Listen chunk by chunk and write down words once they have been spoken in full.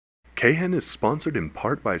Cahan is sponsored in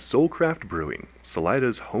part by Soulcraft Brewing,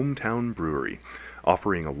 Salida's hometown brewery,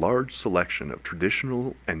 offering a large selection of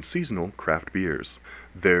traditional and seasonal craft beers.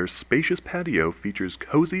 Their spacious patio features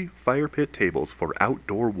cozy fire pit tables for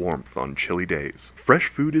outdoor warmth on chilly days. Fresh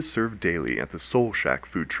food is served daily at the Soul Shack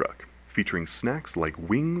food truck, featuring snacks like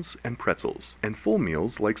wings and pretzels, and full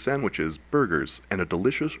meals like sandwiches, burgers, and a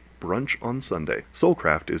delicious brunch on Sunday.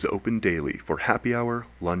 Soulcraft is open daily for happy hour,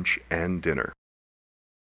 lunch, and dinner.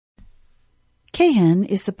 Cahan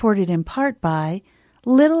is supported in part by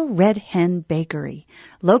Little Red Hen Bakery,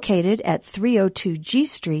 located at 302 G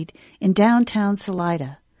Street in downtown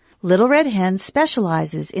Salida. Little Red Hen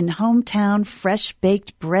specializes in hometown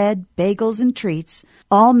fresh-baked bread, bagels, and treats,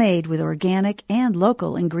 all made with organic and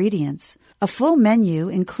local ingredients. A full menu,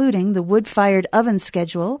 including the wood-fired oven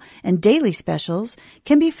schedule and daily specials,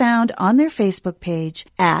 can be found on their Facebook page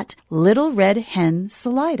at Little Red Hen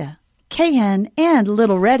Salida. Cahan and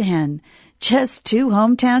Little Red Hen, just two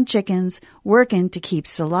hometown chickens working to keep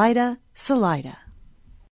Salida, Salida.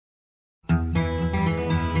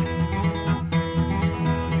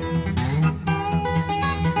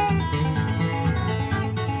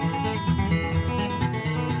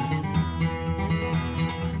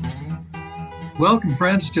 Welcome,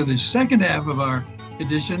 friends, to the second half of our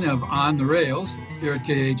edition of On the Rails here at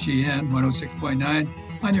KHEN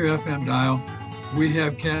 106.9 on your FM dial. We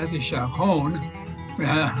have Kathy Chahone.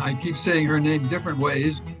 I keep saying her name different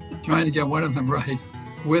ways, trying to get one of them right,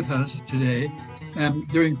 with us today.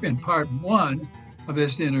 And in part one of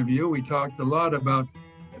this interview, we talked a lot about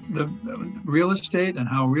the real estate and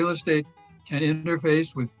how real estate can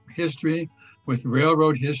interface with history, with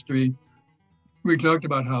railroad history. We talked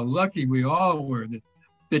about how lucky we all were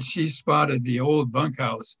that she spotted the old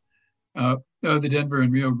bunkhouse of the Denver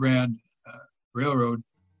and Rio Grande Railroad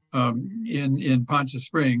in Poncha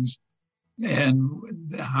Springs,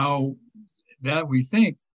 and how that we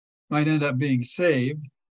think might end up being saved,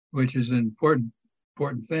 which is an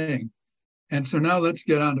important thing. And so now let's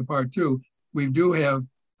get on to part two. We do have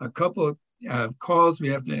a couple of calls we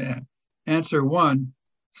have to answer. One,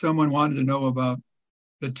 someone wanted to know about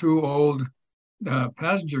the two old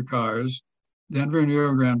passenger cars, Denver and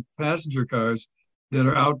Rio Grande passenger cars, that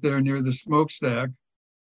are out there near the smokestack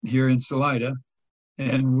here in Salida.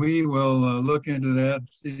 And we will look into that,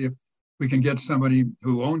 see if we can get somebody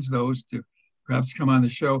who owns those to perhaps come on the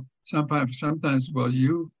show. Sometimes, well,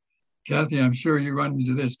 you, Kathy, I'm sure you run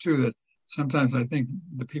into this too, that sometimes I think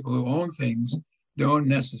the people who own things don't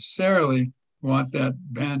necessarily want that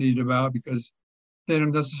bandied about because they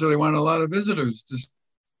don't necessarily want a lot of visitors just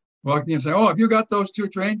walking in and say, oh, have you got those two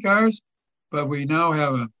train cars? But we now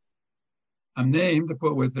have a name to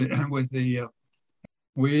put with the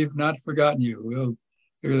we've not forgotten you. We'll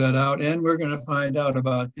figure that out. And we're going to find out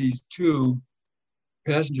about these two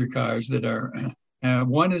passenger cars that are,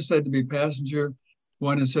 one is said to be passenger,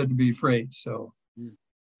 one is said to be freight. So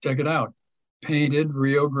check it out. Painted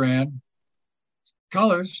Rio Grande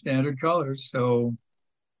colors, standard colors. So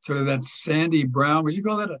sort of that sandy brown. Would you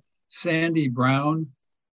call that a sandy brown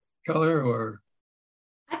color? Or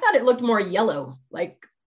I thought it looked more yellow, like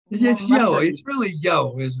it's yellow. It's really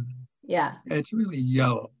yellow, isn't it? Yeah. It's really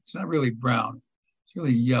yellow. It's not really brown. It's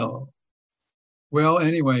really yellow. Well,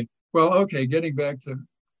 anyway, okay, getting back to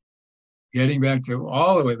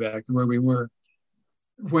all the way back to where we were.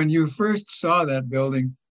 When you first saw that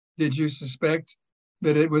building, did you suspect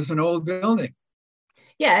that it was an old building?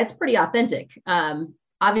 Yeah, it's pretty authentic.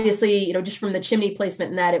 Obviously, just from the chimney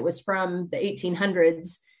placement and that, it was from the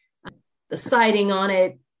 1800s. The siding on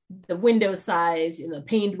it, the window size, the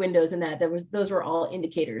paned windows and that, those were all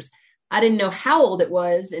indicators. I didn't know how old it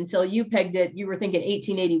was until you pegged it. You were thinking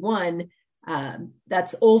 1881.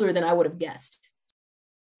 That's older than I would have guessed.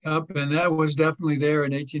 Yep, and that was definitely there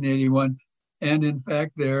in 1881. And in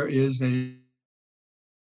fact, there is in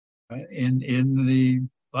the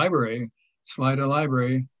library, Salida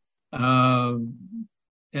Library, and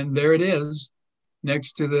there it is,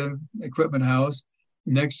 next to the equipment house,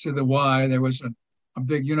 next to the Y. There was a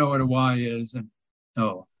big, you know what a Y is, and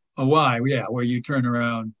a Y, yeah, where you turn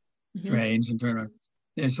around trains and turn around.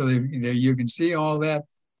 And so you can see all that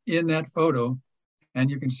in that photo, and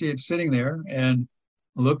you can see it sitting there and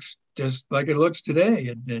looks just like it looks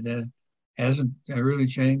today. It hasn't really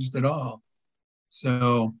changed at all.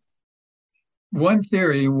 So one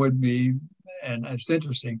theory would be, and it's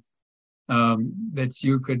interesting, that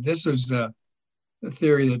you could, this was a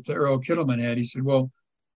theory that Earl Kittleman had. He said, well,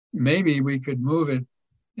 maybe we could move it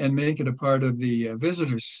and make it a part of the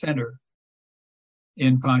visitor center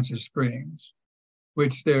in Poncha Springs,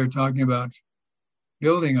 which they're talking about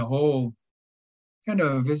building a whole kind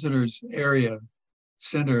of visitors area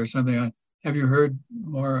center or something. Have you heard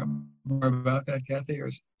more about that, Kathy? Or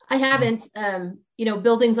I haven't.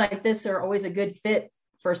 Buildings like this are always a good fit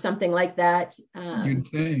for something like that. You'd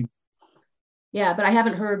think. Yeah, but I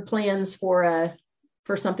haven't heard plans for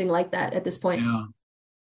something like that at this point. Yeah.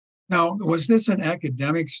 Now, was this an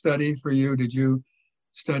academic study for you? Did you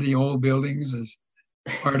study old buildings as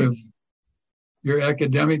part of your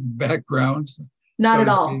academic background? Not at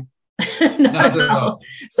all. Not at all.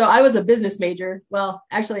 So I was a business major. Well,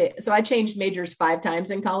 actually, so I changed majors 5 times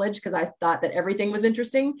in college because I thought that everything was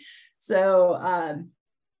interesting. So,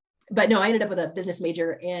 but no, I ended up with a business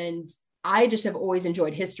major, and I just have always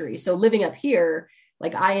enjoyed history. So living up here,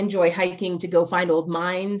 like I enjoy hiking to go find old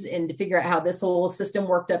mines and to figure out how this whole system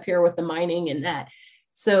worked up here with the mining and that.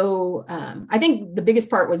 So I think the biggest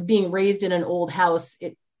part was being raised in an old house.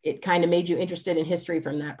 It kind of made you interested in history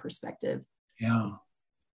from that perspective. Yeah.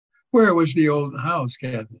 Where was the old house,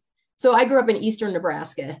 Kathy? So I grew up in eastern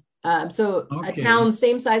Nebraska. A town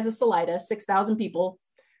same size as Salida, 6,000 people.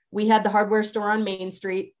 We had the hardware store on Main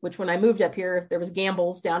Street, which when I moved up here, there was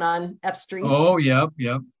Gamble's down on F Street. Oh, yep.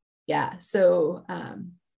 Yeah. So,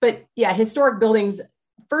 but yeah, historic buildings,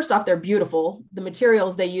 first off, they're beautiful. The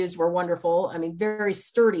materials they used were wonderful. I mean, very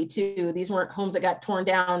sturdy too. These weren't homes that got torn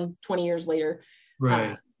down 20 years later.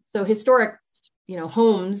 Right. So historic,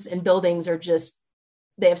 homes and buildings are just,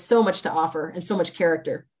 they have so much to offer and so much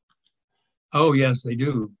character. Oh, yes, they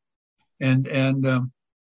do. And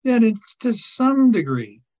it's to some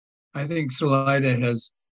degree, I think Salida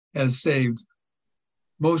has saved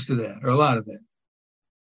most of that, or a lot of it.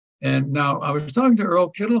 And now I was talking to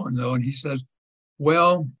Earl Kittleman, though, and he says,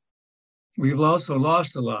 well, we've also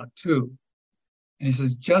lost a lot, too. And he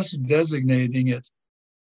says, just designating it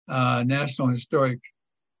National Historic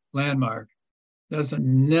Landmark doesn't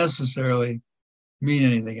necessarily mean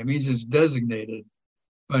anything. It means it's designated,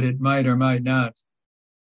 but it might or might not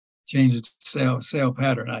change its sale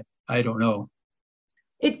pattern. I don't know.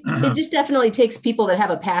 It just definitely takes people that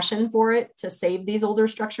have a passion for it to save these older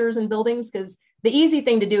structures and buildings, because the easy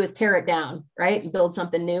thing to do is tear it down, right? And build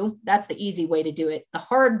something new. That's the easy way to do it. The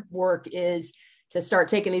hard work is to start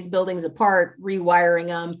taking these buildings apart, rewiring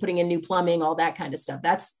them, putting in new plumbing, all that kind of stuff.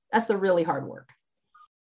 That's the really hard work.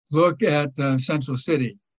 Look at Central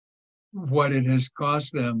City, what it has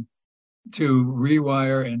cost them to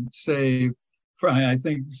rewire and save. I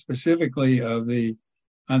think specifically on the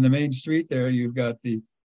main street there, you've got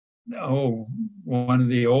one of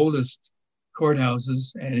the oldest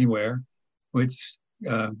courthouses anywhere, which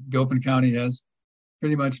Gilpin County has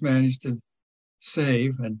pretty much managed to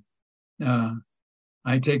save. And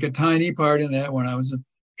I take a tiny part in that when I was a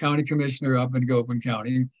county commissioner up in Gilpin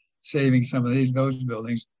County, saving some of those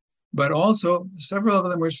buildings. But also several of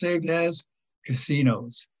them were saved as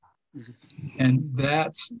casinos. And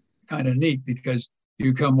that's kind of neat, because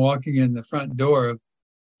you come walking in the front door of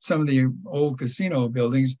some of the old casino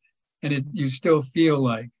buildings, and you still feel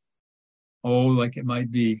like it might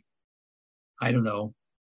be, I don't know,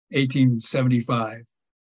 1875,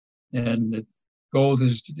 and the gold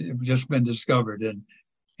has just been discovered,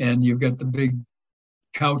 and you've got the big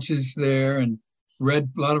couches there, and a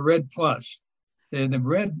lot of red plush, and the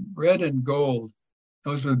red and gold,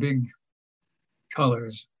 those are the big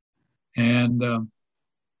colors, and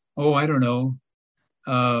I don't know,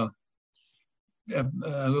 a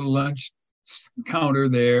little lunch counter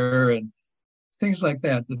there and things like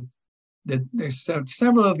that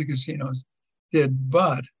several of the casinos did,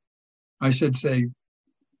 but I should say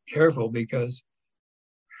careful, because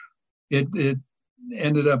it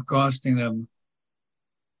ended up costing them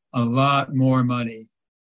a lot more money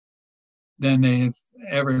than they had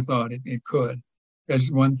ever thought it could,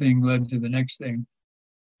 because one thing led to the next thing.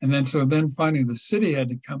 And then finally the city had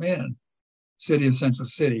to come in, City of Central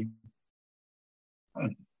City,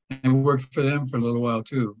 and worked for them for a little while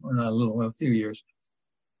too, or not a little while, a few years.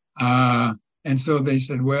 And so they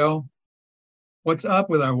said, well, what's up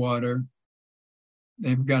with our water?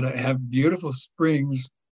 They've got to have beautiful springs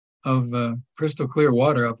of crystal clear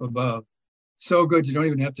water up above. So good, you don't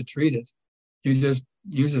even have to treat it. You just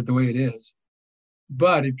use it the way it is.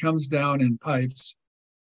 But it comes down in pipes.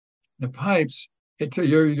 The pipes,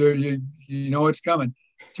 you know it's coming.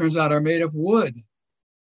 Turns out are made of wood.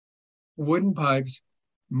 Wooden pipes,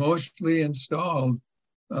 mostly installed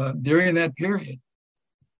during that period.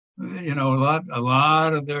 A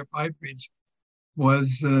lot of their pipage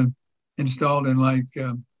was installed in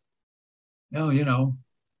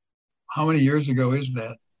how many years ago is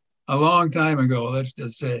that? A long time ago, let's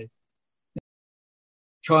just say. It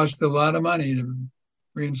cost a lot of money to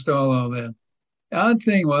reinstall all that. The odd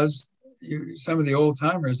thing was, some of the old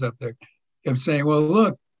timers up there kept saying, well,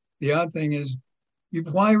 look, the odd thing is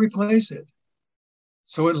why replace it?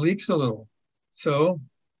 So it leaks a little. So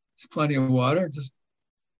there's plenty of water. Just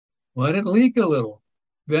let it leak a little.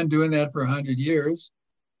 Been doing that for 100 years.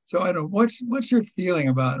 So I don't. What's your feeling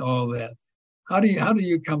about all that? How do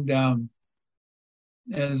you come down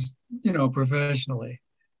as professionally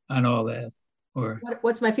on all that? Or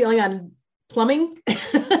What's my feeling on plumbing?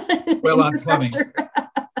 well, on plumbing.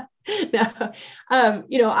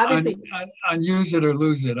 No, obviously on use it or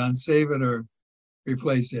lose it, on save it or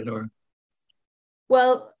replace it, or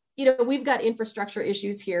well, we've got infrastructure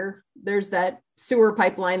issues here. There's that sewer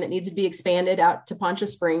pipeline that needs to be expanded out to Poncha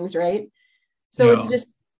Springs, right? So it's just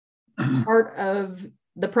part of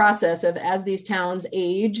the process of, as these towns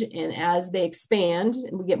age and as they expand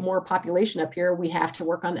and we get more population up here, we have to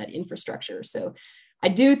work on that infrastructure. So I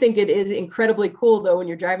do think it is incredibly cool, though, when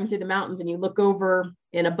you're driving through the mountains and you look over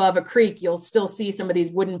and above a creek, you'll still see some of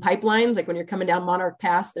these wooden pipelines. Like when you're coming down Monarch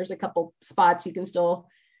Pass, there's a couple spots you can still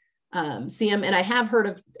see them. And I have heard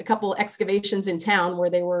of a couple excavations in town where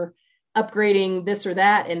they were upgrading this or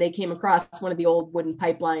that, and they came across one of the old wooden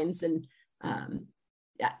pipelines. And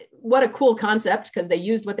what a cool concept, because they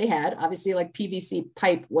used what they had. Obviously, like PVC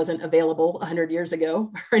pipe wasn't available 100 years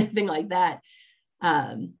ago or anything like that.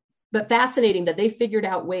 But fascinating that they figured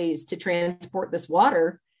out ways to transport this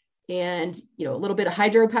water, and a little bit of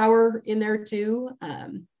hydropower in there too.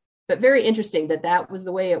 But very interesting that was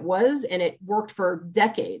the way it was, and it worked for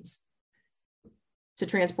decades to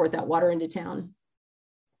transport that water into town.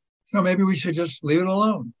 So maybe we should just leave it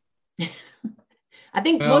alone. I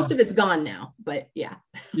think most of it's gone now, but yeah.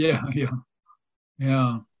 Yeah.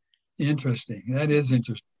 Interesting. That is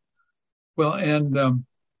interesting. Well, and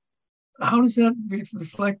how does that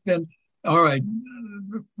reflect then? All right,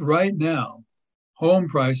 right now, home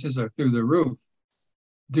prices are through the roof.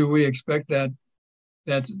 Do we expect that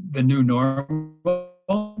that's the new normal,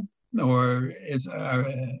 or is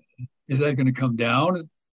that going to come down at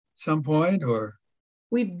some point? Or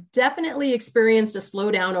we've definitely experienced a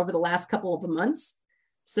slowdown over the last couple of months.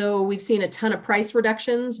 So we've seen a ton of price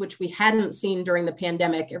reductions, which we hadn't seen during the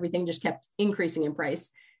pandemic. Everything just kept increasing in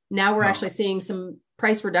price. Now we're actually seeing some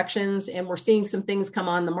price reductions, and we're seeing some things come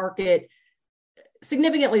on the market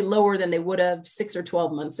significantly lower than they would have 6 or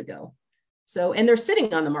 12 months ago. So, and they're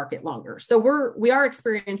sitting on the market longer. So we are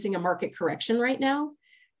experiencing a market correction right now.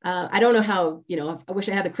 I don't know how, I wish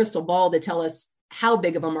I had the crystal ball to tell us how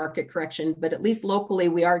big of a market correction, but at least locally,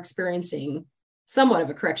 we are experiencing somewhat of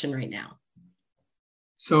a correction right now.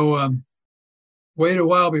 So wait a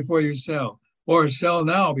while before you sell, or sell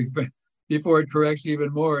now before it corrects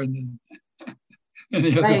even more in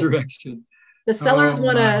the other direction. The sellers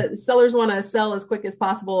want to sell as quick as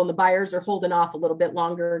possible, and the buyers are holding off a little bit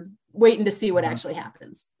longer, waiting to see what actually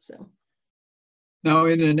happens. So now,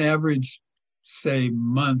 in an average, say,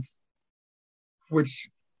 month,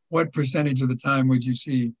 what percentage of the time would you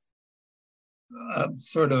see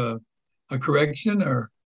sort of a correction,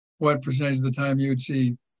 or what percentage of the time you would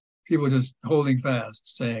see people just holding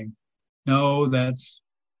fast, saying, no, that's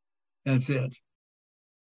it?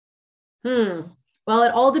 Well,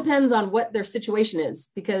 it all depends on what their situation is,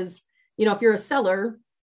 because, if you're a seller,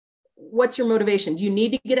 what's your motivation? Do you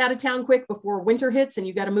need to get out of town quick before winter hits and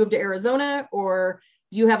you got to move to Arizona? Or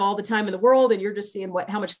do you have all the time in the world and you're just seeing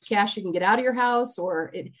how much cash you can get out of your house?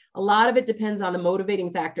 Or a lot of it depends on the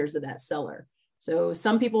motivating factors of that seller. So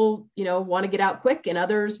some people, want to get out quick, and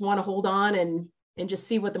others want to hold on and just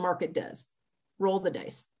see what the market does. Roll the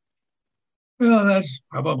dice. Well, that's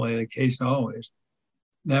probably the case always.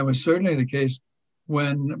 That was certainly the case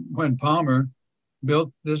when Palmer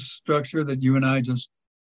built this structure that you and I just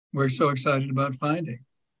were so excited about finding.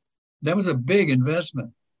 That was a big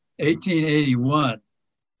investment. 1881.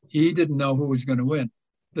 He didn't know who was going to win.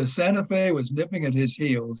 The Santa Fe was nipping at his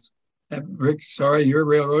heels. Rick, sorry, your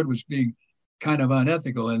railroad was being kind of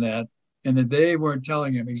unethical in that, and that they weren't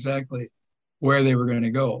telling him exactly where they were going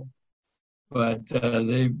to go. But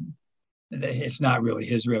it's not really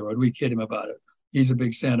his railroad. We kid him about it. He's a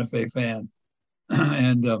big Santa Fe fan.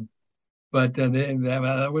 But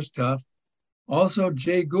that was tough. Also,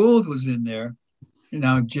 Jay Gould was in there.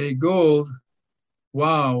 Now, Jay Gould,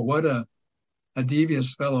 wow, what a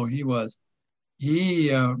devious fellow he was.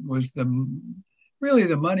 He was really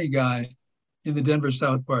the money guy in the Denver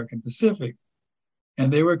South Park and Pacific.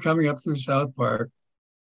 And they were coming up through South Park.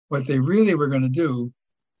 What they really were going to do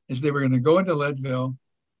is they were going to go into Leadville.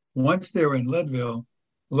 Once they were in Leadville,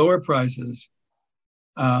 lower prices,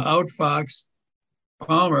 outfox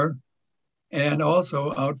Palmer, and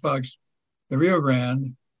also outfox the Rio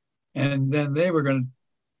Grande. And then they were going to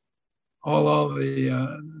haul all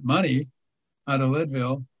the money out of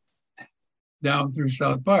Leadville down through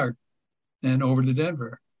South Park. and over to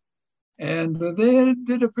Denver. And they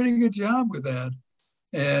did a pretty good job with that.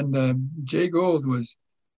 And Jay Gould was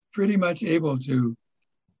pretty much able to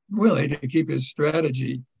keep his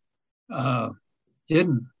strategy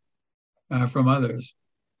hidden from others.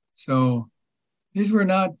 So these were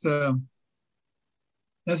not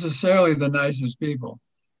necessarily the nicest people,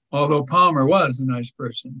 although Palmer was a nice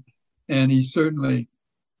person. And he certainly,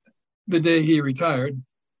 the day he retired,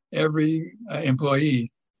 every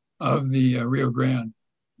employee of the Rio Grande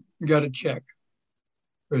got a check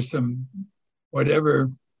for some whatever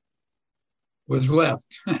was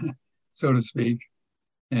left, so to speak.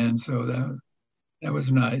 And so that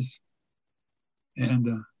was nice. And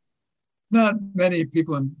not many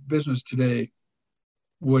people in business today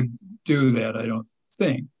would do that, I don't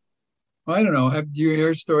think. Well, I don't know. Do you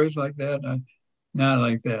hear stories like that? Not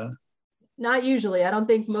like that. Not usually. I don't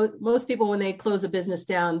think most people, when they close a business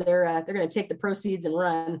down, they're going to take the proceeds and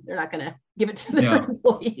run. They're not going to give it to their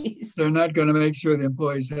employees. They're not going to make sure the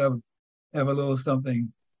employees have a little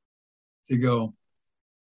something to go.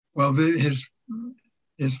 Well, his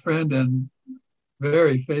friend and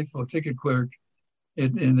very faithful ticket clerk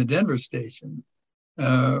in the Denver station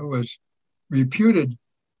was reputed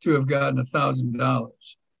to have gotten $1,000,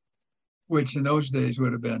 which in those days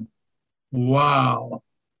would have been, wow,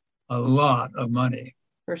 a lot of money.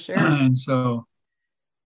 For sure. And so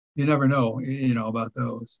you never know, about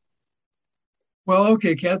those. Well,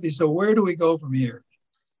 okay, Kathy, so where do we go from here?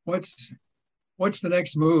 What's the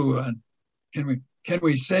next move? Can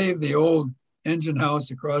we save the old engine house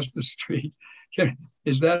across the street?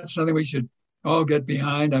 Is that something we should all get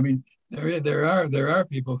behind? I mean, there are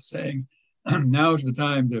people saying now's the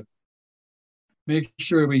time to make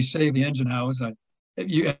sure we save the engine house. Have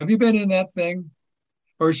you been in that thing?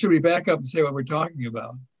 Or should we back up and say what we're talking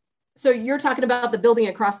about? So you're talking about the building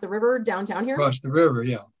across the river downtown here? Across the river,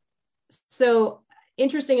 yeah. So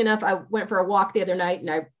interesting enough, I went for a walk the other night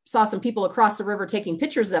and I saw some people across the river taking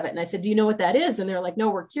pictures of it. And I said, do you know what that is? And they're like,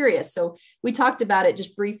 no, we're curious. So we talked about it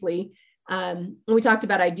just briefly. And we talked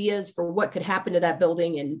about ideas for what could happen to that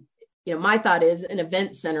building. And, my thought is an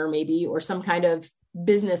event center maybe, or some kind of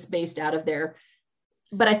business based out of there.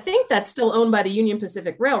 But I think that's still owned by the Union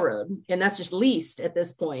Pacific Railroad, and that's just leased at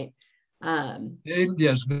this point.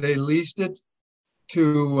 Yes, they leased it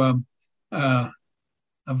to a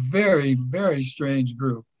very, very strange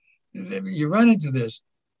group. You run into this.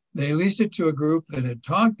 They leased it to a group that had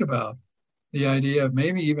talked about the idea of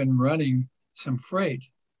maybe even running some freight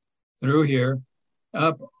through here,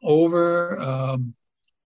 up over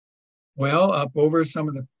some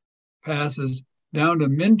of the passes down to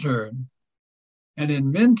Minturn. And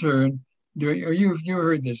in Minturn, you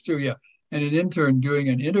heard this too, yeah. And in Minturn, doing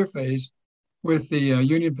an interface with the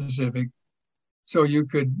Union Pacific, so you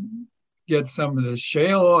could get some of the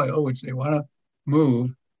shale oil, which they want to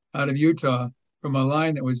move out of Utah, from a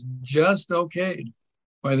line that was just okayed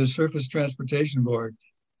by the Surface Transportation Board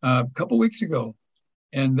a couple weeks ago.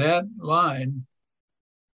 And that line,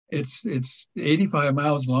 it's 85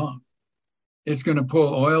 miles long. It's going to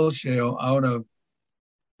pull oil shale out of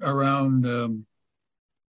around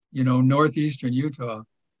northeastern Utah,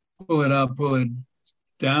 pull it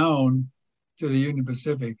down to the Union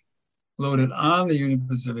Pacific, load it on the Union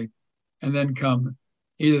Pacific, and then come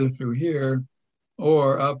either through here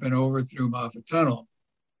or up and over through Moffat Tunnel.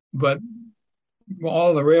 But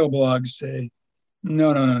all the rail blogs say,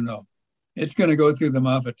 no. It's going to go through the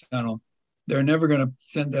Moffat Tunnel. They're never going to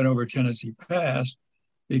send that over Tennessee Pass,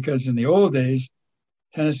 because in the old days,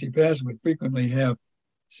 Tennessee Pass would frequently have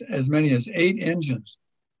as many as 8 engines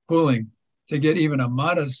pulling to get even a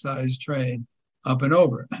modest-sized train up and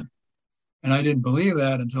over. And I didn't believe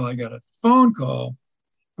that until I got a phone call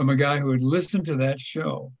from a guy who had listened to that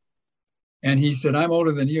show. And he said, I'm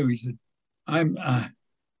older than you. He said, I'm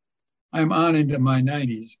on into my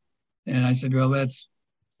 90s. And I said, well, that's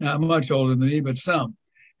not much older than me, but some.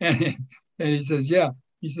 And he says, yeah.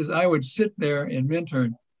 He says, I would sit there in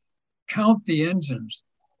Minturn, count the engines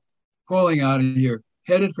pulling out of here,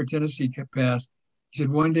 headed for Tennessee Pass. He said,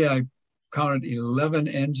 one day I counted 11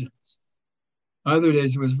 engines. Other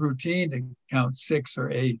days it was routine to count 6 or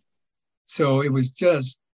 8. So it was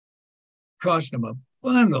just cost them a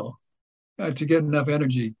bundle to get enough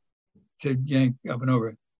energy to yank up and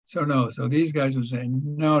over. So these guys were saying,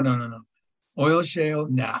 no. Oil shale,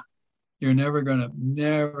 nah. You're never gonna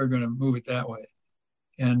move it that way.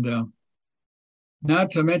 And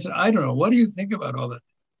not to mention, I don't know, what do you think about all that?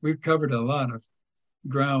 We've covered a lot of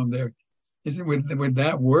ground there. Would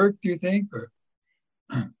that work, do you think? Or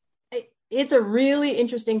it's a really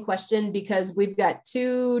interesting question, because we've got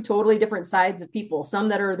two totally different sides of people, some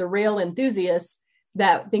that are the rail enthusiasts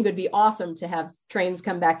that think it would be awesome to have trains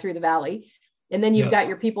come back through the valley. And then you've got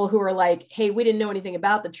your people who are like, hey, we didn't know anything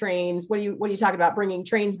about the trains. What are you talking about bringing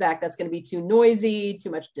trains back? That's going to be too noisy, too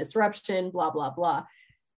much disruption, blah, blah, blah.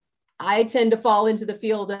 I tend to fall into the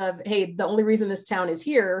field of, hey, the only reason this town is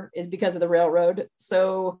here is because of the railroad.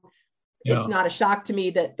 So it's not a shock to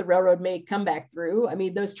me that the railroad may come back through. I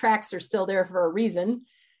mean, those tracks are still there for a reason.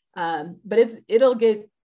 But that'll get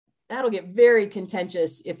very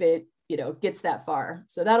contentious if it, gets that far.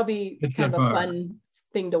 So that'll be kind of a fun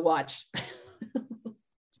thing to watch.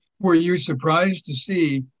 Were you surprised to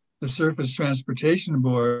see the Surface Transportation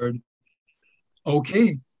Board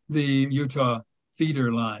the Utah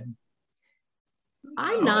feeder line?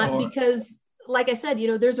 I'm not, because like I said,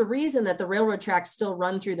 there's a reason that the railroad tracks still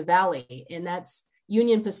run through the valley, and that's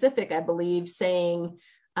Union Pacific, I believe, saying,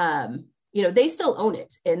 they still own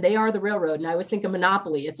it and they are the railroad. And I always think of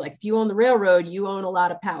monopoly. It's like, if you own the railroad, you own a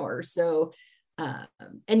lot of power. So,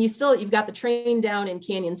 and you've got the train down in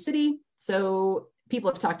Canyon City. So people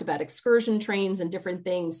have talked about excursion trains and different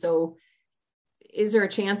things. So is there a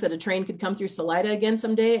chance that a train could come through Salida again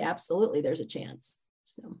someday? Absolutely. There's a chance.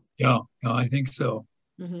 So. Yeah, I think so.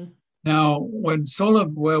 Mm-hmm. Now, when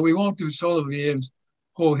we won't do Solovyev's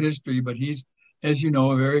whole history, but he's, as you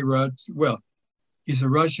know, he's a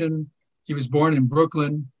Russian. He was born in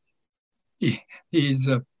Brooklyn. He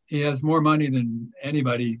has more money than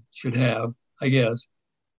anybody should have, I guess.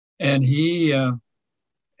 And he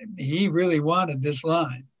really wanted this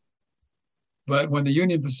line. But when the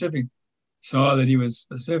Union Pacific saw that he was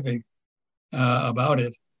specific about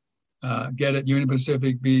it, get it, Union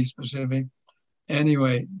Pacific, be specific.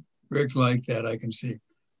 Anyway, Rick liked that, I can see.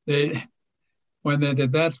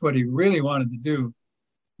 That's what he really wanted to do,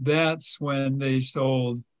 that's when they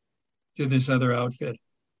sold to this other outfit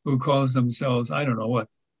who calls themselves, I don't know what,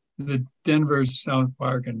 the Denver South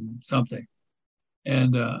Park and something.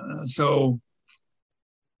 And so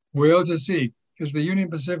we'll just see, because the Union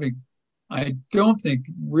Pacific, I don't think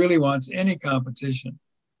really wants any competition.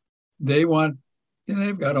 They've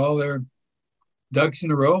got all their ducks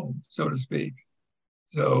in a row, so to speak.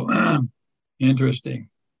 So interesting.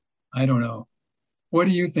 I don't know. What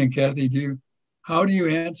do you think, Kathy? How do you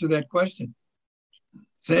answer that question?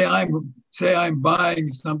 Say I'm buying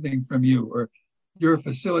something from you, or you're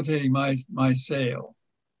facilitating my sale.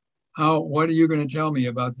 What are you going to tell me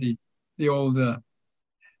about the old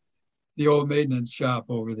maintenance shop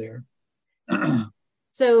over there?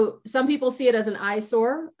 So some people see it as an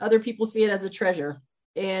eyesore, other people see it as a treasure.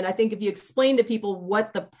 And I think if you explain to people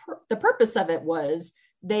what the purpose of it was,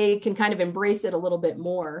 they can kind of embrace it a little bit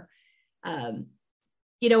more. When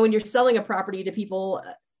you're selling a property to people,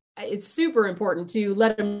 it's super important to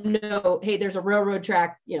let them know, hey, there's a railroad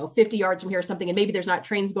track, 50 yards from here or something, and maybe there's not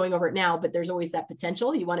trains going over it now, but there's always that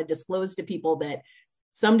potential. You want to disclose to people that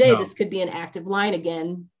someday this could be an active line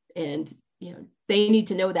again. And, they need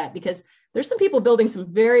to know that, because there's some people building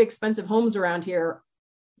some very expensive homes around here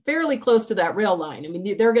fairly close to that rail line. I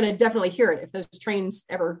mean, they're going to definitely hear it if those trains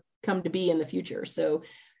ever come to be in the future. So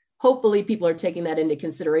hopefully people are taking that into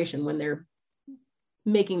consideration when they're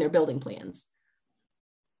making their building plans.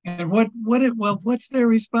 And what's their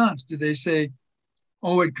response? Do they say,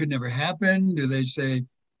 oh, it could never happen? Do they say,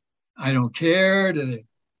 I don't care?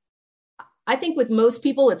 I think with most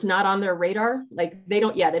people, it's not on their radar. Like they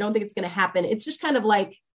don't think it's going to happen. It's just kind of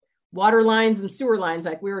like water lines and sewer lines,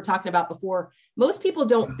 like we were talking about before. Most people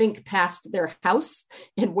don't think past their house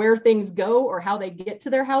and where things go, or how they get to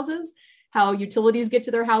their houses, how utilities get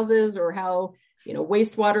to their houses, or how,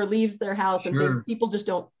 wastewater leaves their house and things. People just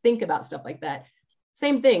don't think about stuff like that.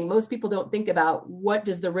 Same thing. Most people don't think about what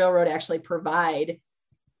does the railroad actually provide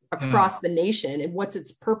across the nation and what's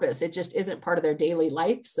its purpose. It just isn't part of their daily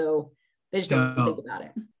life. So they just don't think about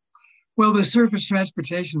it. Well, the Surface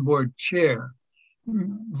Transportation Board chair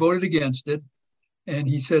voted against it. And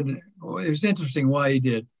he said, it was interesting why he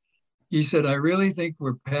did. He said, I really think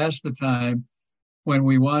we're past the time when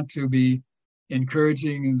we want to be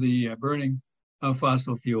encouraging the burning of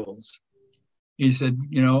fossil fuels. He said,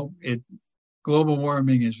 global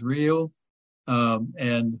warming is real,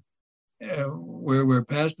 and we're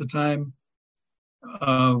past the time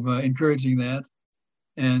of encouraging that.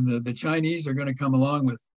 And the Chinese are going to come along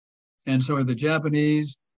with, and so are the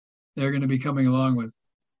Japanese. They're going to be coming along with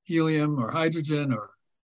helium or hydrogen,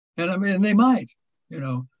 and they might,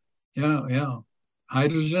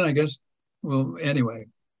 hydrogen, I guess. Well, anyway,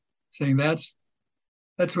 saying that's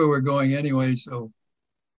where we're going anyway. So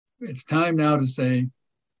it's time now to say,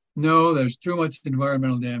 no, there's too much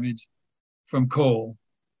environmental damage from coal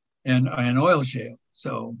and oil shale.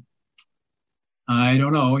 So I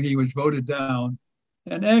don't know. He was voted down.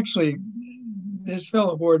 And actually, his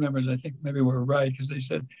fellow board members, I think maybe were right, because they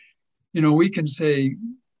said, we can say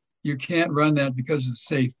you can't run that because of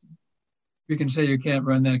safety. We can say you can't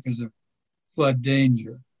run that because of flood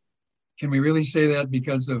danger. Can we really say that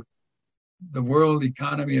because of the world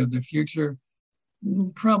economy of the future?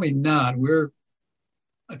 Probably not. We're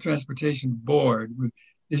a transportation board.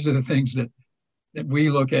 These are the things that we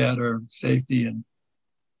look at, are safety and,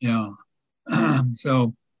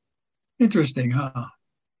 so interesting, huh?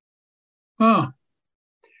 Oh,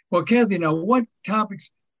 well, Kathy, now what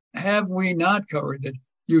topics have we not covered that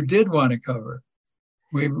you did want to cover?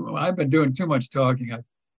 I've been doing too much talking.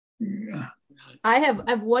 I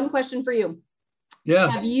have one question for you.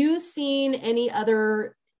 Yes. Have you seen any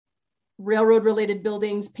other railroad-related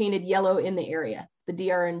buildings painted yellow in the area, the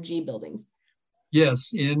DRNG buildings?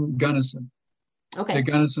 Yes, in Gunnison. Okay. The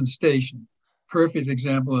Gunnison Station. Perfect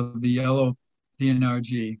example of the yellow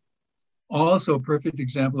DNRG. Also, perfect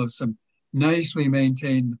example of some nicely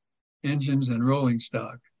maintained engines and rolling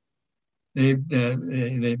stock.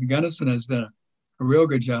 Gunnison has done a real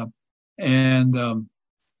good job. And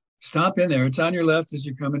stop in there. It's on your left as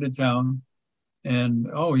you come into town. And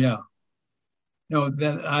oh yeah, no,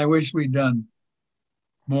 that I wish we'd done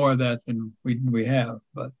more of that than we have.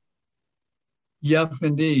 But yes,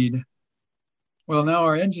 indeed. Well, now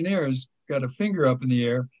our engineer's got a finger up in the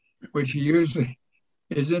air, which he usually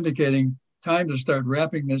is indicating time to start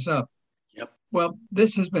wrapping this up. Yep. Well,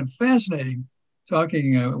 this has been fascinating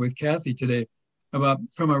talking with Kathy today about,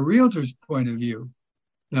 from a realtor's point of view,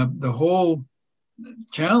 the whole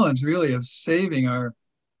challenge really of saving our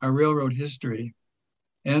railroad history.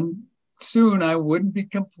 And soon I wouldn't be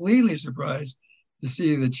completely surprised to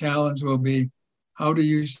see the challenge will be, how do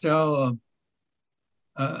you sell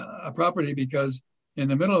a property? Because in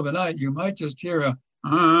the middle of the night, you might just hear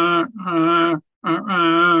and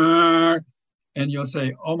you'll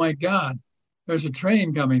say, oh my God, there's a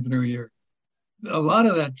train coming through here. A lot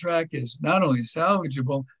of that track is not only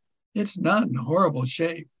salvageable, it's not in horrible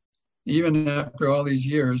shape. Even after all these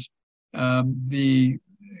years, the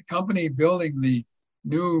company building the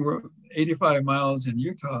new 85 miles in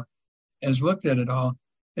Utah has looked at it all.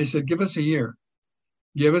 They said, give us a year.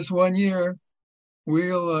 Give us 1 year.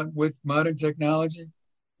 We'll, with modern technology,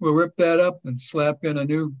 we'll rip that up and slap in a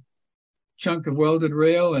new chunk of welded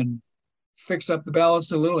rail and fix up the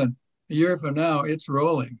ballast a little. And a year from now, it's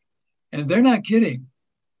rolling. And they're not kidding.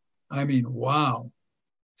 I mean, wow.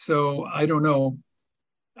 So I don't know.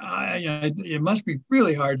 It must be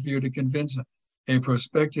really hard for you to convince a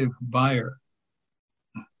prospective buyer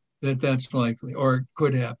that that's likely or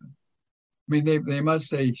could happen. I mean, they must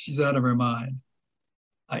say she's out of her mind.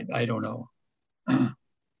 I don't know.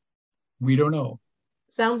 We don't know.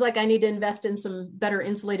 Sounds like I need to invest in some better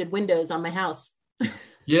insulated windows on my house.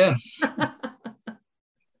 Yes.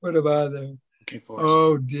 What about that?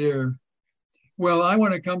 Oh dear. Well, I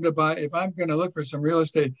want to come to buy. If I'm going to look for some real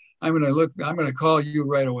estate, I'm going to call you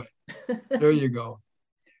right away. There you go.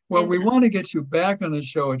 Well, we want to get you back on the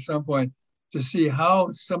show at some point to see how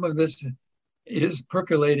some of this is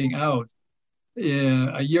percolating out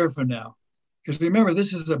a year from now. Because remember,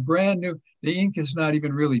 this is a brand new, the ink is not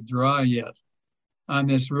even really dry yet on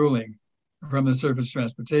this ruling from the Surface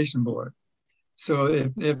Transportation Board. So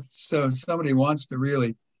if somebody wants to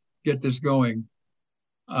really get this going,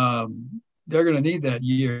 they're going to need that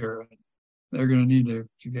year. They're going to need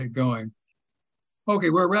to get going.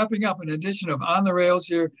 Okay, we're wrapping up an edition of On the Rails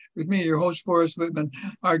here with me, your host, Forrest Whitman.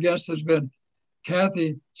 Our guest has been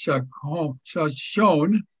Kathy Chacon. Is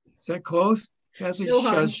that close? Kathy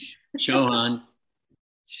Chauhan.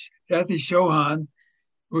 Kathy Chauhan,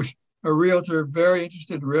 who's a realtor very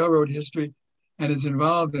interested in railroad history and is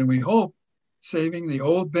involved in, we hope, saving the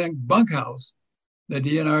old bunkhouse, the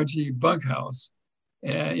DNRG bunkhouse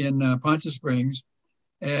in Poncha Springs.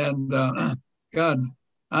 And God,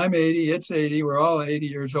 I'm 80, it's 80. We're all 80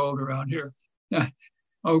 years old around here.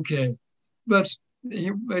 Okay,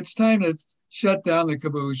 it's time to shut down the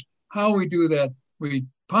caboose. How we do that, we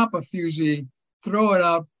pop a fusee, throw it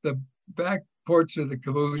out the back porch of the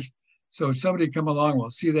caboose, so somebody come along will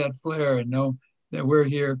see that flare and know that we're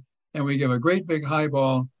here, and we give a great big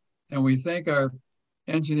highball, and we thank our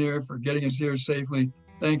engineer for getting us here safely.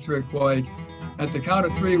 Thanks, Rick White. At the count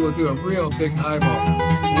of 3, we'll do a real big highball.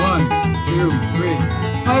 1, 2, 3.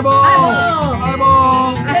 Highball! Highball!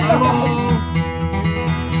 Highball! Highball!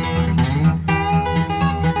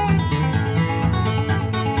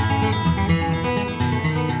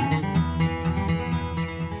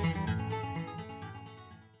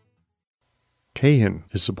 KHIN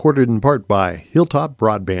is supported in part by Hilltop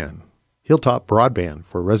Broadband. Hilltop Broadband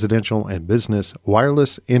for residential and business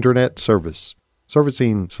wireless internet service.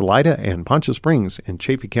 servicing Salida and Poncha Springs in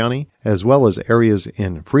Chaffee County, as well as areas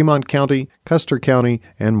in Fremont County, Custer County,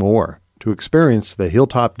 and more. To experience the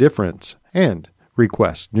Hilltop difference and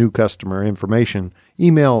request new customer information,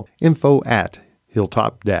 email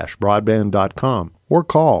info@hilltop-broadband.com or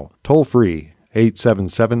call toll-free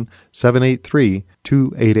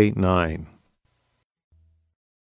 877-783-2889.